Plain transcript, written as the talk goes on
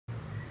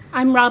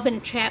I'm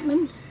Robin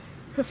Chapman,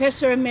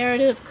 Professor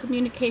Emerita of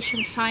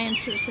Communication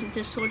Sciences and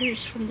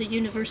Disorders from the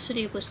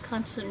University of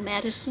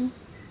Wisconsin-Madison,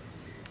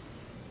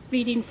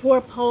 reading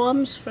 4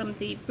 poems from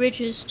the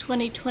Bridges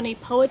 2020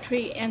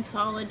 Poetry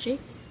Anthology.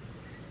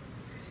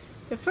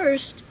 The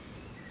first,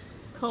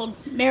 called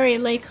Mary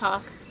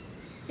Laycock,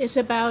 is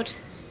about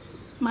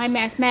my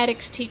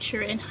mathematics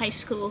teacher in high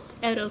school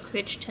at Oak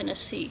Ridge,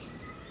 Tennessee.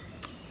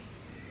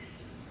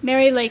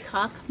 Mary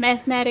Laycock,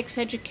 mathematics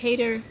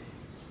educator,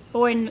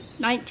 born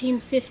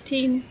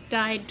 1915,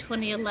 died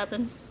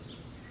 2011.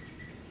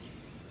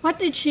 What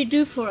did she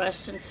do for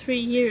us in 3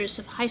 years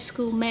of high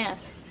school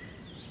math?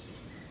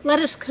 Let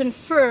us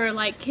confer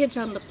like kids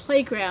on the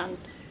playground,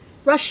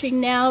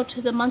 rushing now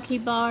to the monkey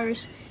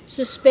bars,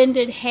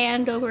 suspended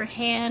hand over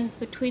hand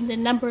between the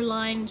number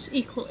lines'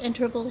 equal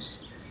intervals,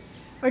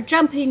 or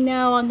jumping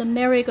now on the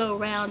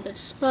merry-go-round that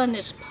spun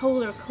its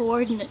polar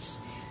coordinates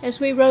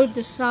as we rode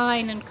the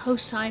sine and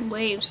cosine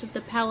waves of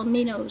the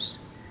Palominos,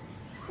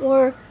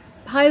 or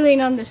piling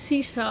on the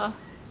seesaw,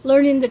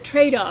 learning the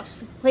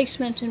trade-offs of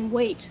placement and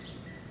weight,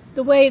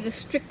 the way the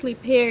strictly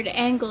paired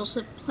angles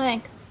of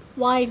Planck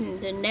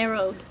widened and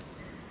narrowed,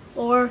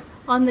 or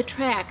on the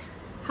track,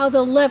 how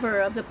the lever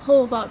of the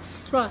pole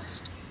vault's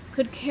thrust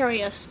could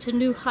carry us to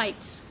new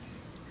heights,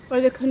 or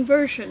the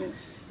conversion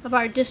of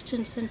our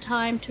distance and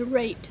time to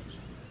rate.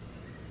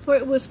 For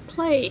it was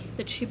play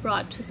that she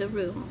brought to the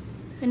room,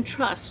 and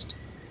trust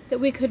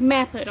that we could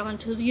map it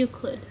onto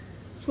Euclid,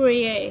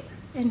 Fourier,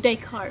 and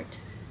Descartes.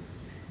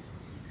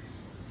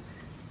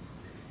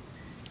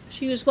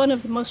 She was one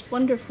of the most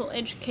wonderful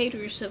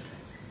educators of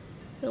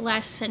the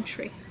last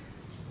century.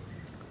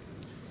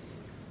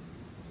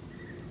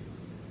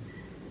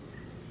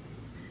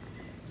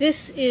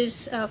 This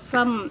is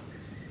from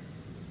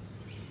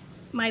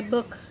my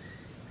book,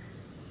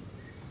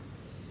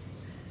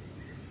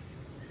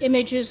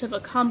 Images of a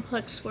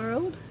Complex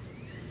World,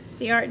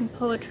 The Art and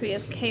Poetry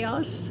of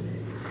Chaos,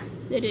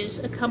 that is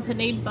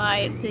accompanied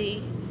by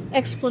the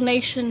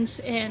explanations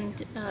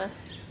and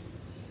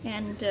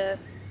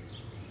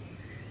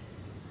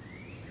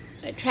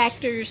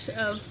attractors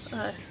of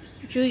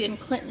Julian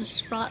Clinton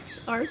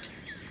Sprott's art,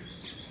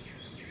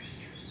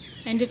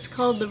 and it's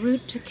called The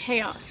Route to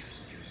Chaos.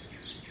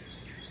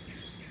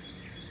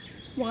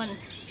 1.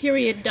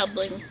 Period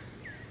doubling.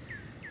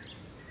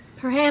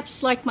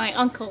 Perhaps, like my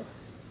uncle,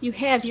 you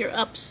have your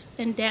ups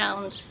and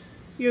downs,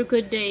 your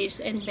good days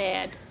and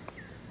bad,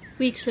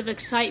 weeks of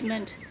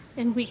excitement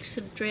and weeks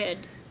of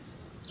dread,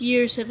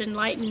 years of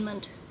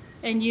enlightenment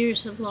and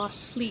years of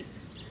lost sleep,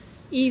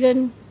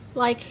 even,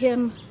 like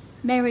him,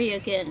 marry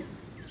again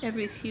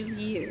every few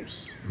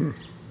years.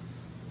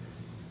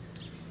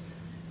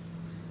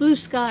 Blue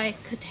sky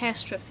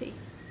catastrophe.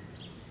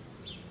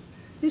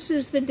 This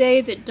is the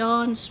day that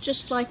dawns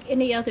just like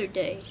any other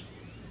day,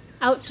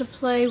 out to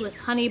play with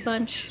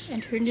Honeybunch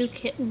and her new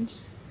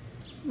kittens,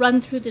 run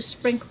through the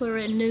sprinkler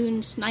in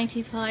noon's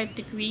 95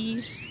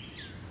 degrees,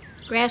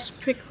 grass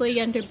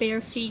prickly under bare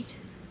feet,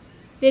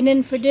 then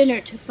in for dinner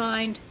to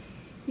find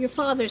your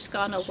father's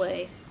gone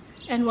away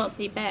and won't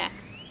be back.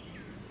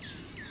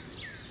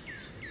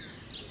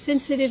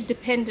 Sensitive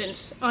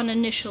dependence on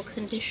initial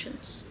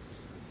conditions.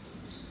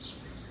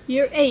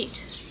 You're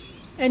 8,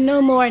 and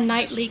no more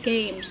nightly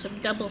games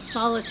of double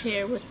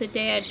solitaire with the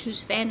dad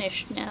who's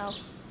vanished now.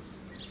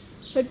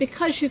 But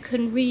because you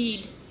can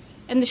read,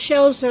 and the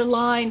shelves are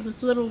lined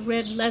with little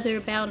red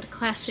leather-bound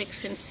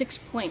classics in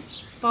 6-point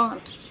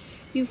font,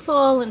 you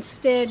fall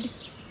instead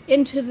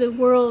into the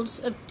worlds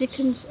of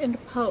Dickens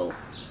and Poe,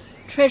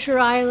 Treasure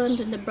Island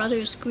and the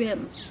Brothers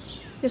Grimm,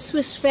 the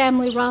Swiss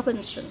Family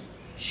Robinson,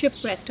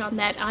 shipwrecked on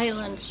that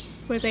island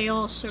where they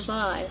all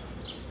survive.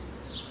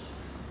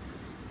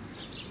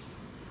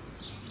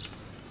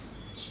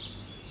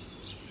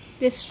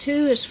 This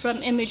too is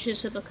from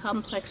Images of a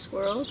Complex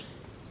World.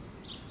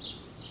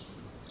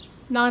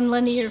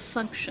 Nonlinear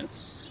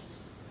functions.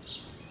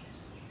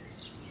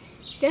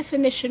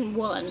 Definition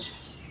 1,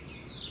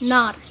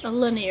 not a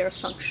linear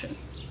function.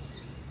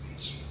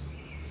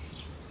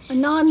 A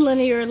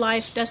nonlinear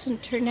life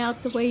doesn't turn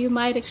out the way you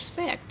might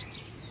expect.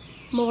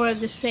 More of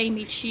the same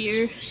each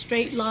year,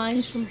 straight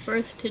line from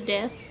birth to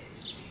death,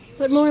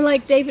 but more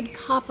like David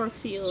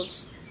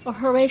Copperfield's or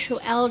Horatio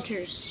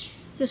Alger's,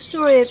 the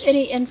story of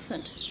any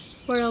infant,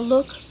 where a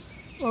look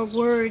or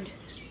word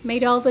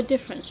made all the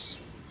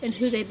difference in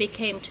who they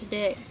became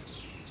today.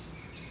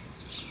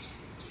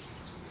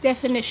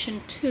 Definition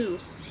 2,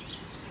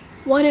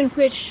 one in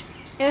which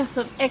f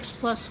of x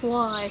plus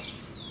y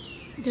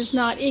does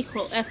not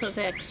equal f of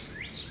x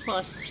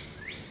plus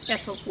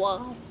f of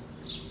y.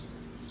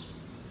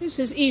 This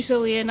is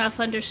easily enough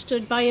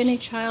understood by any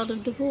child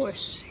of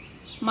divorce.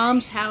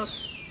 Mom's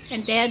house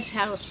and dad's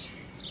house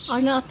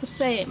are not the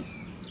same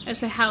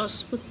as a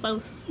house with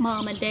both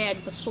mom and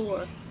dad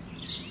before.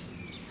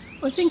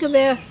 Or think of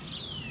F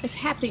as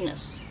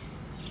happiness,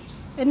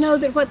 and know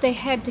that what they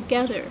had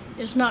together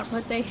is not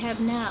what they have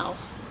now,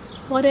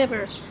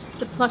 whatever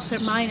the plus or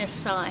minus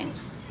sign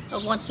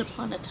of once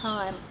upon a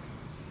time.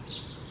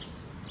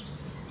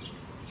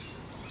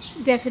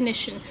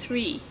 Definition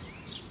 3.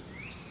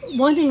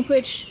 one in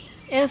which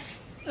f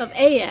of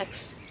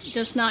ax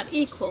does not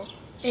equal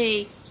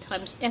a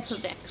times f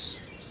of x.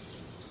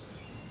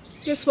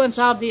 This one's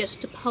obvious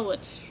to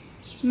poets,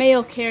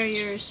 mail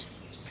carriers,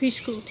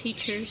 preschool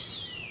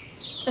teachers.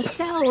 A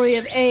salary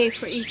of a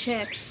for each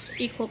x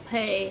equal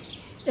pay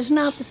is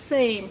not the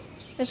same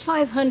as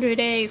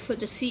 500 for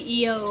the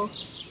CEO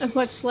and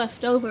what's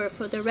left over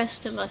for the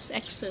rest of us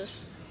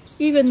x's,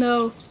 even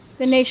though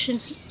the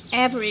nation's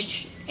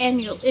average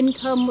annual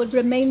income would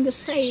remain the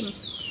same,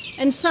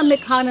 and some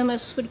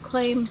economists would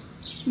claim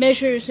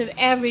measures of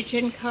average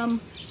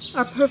income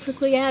are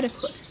perfectly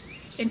adequate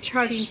in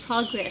charting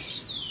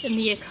progress in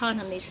the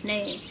economy's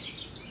name.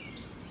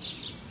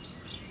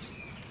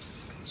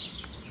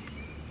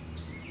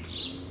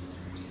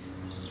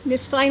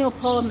 This final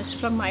poem is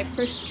from my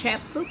first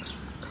chapbook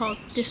called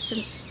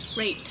Distance,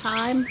 Rate,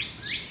 Time,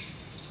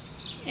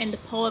 and the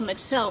poem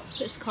itself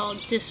is called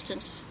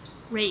Distance,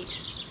 Rate,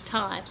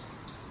 Time.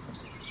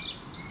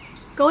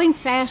 Going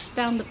fast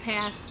down the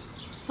path,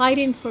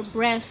 fighting for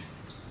breath,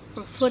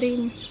 for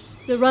footing,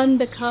 the run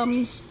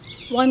becomes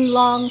one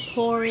long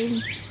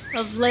pouring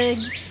of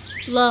legs,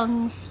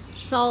 lungs,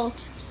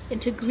 salt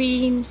into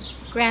green,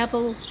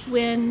 gravel,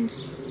 wind,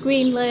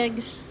 green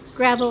legs,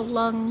 gravel,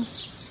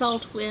 lungs,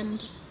 salt,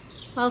 wind,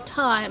 while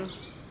time,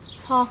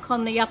 hawk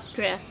on the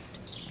updraft,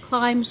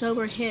 climbs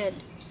overhead,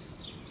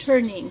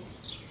 turning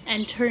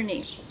and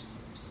turning.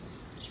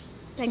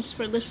 Thanks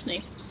for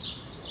listening.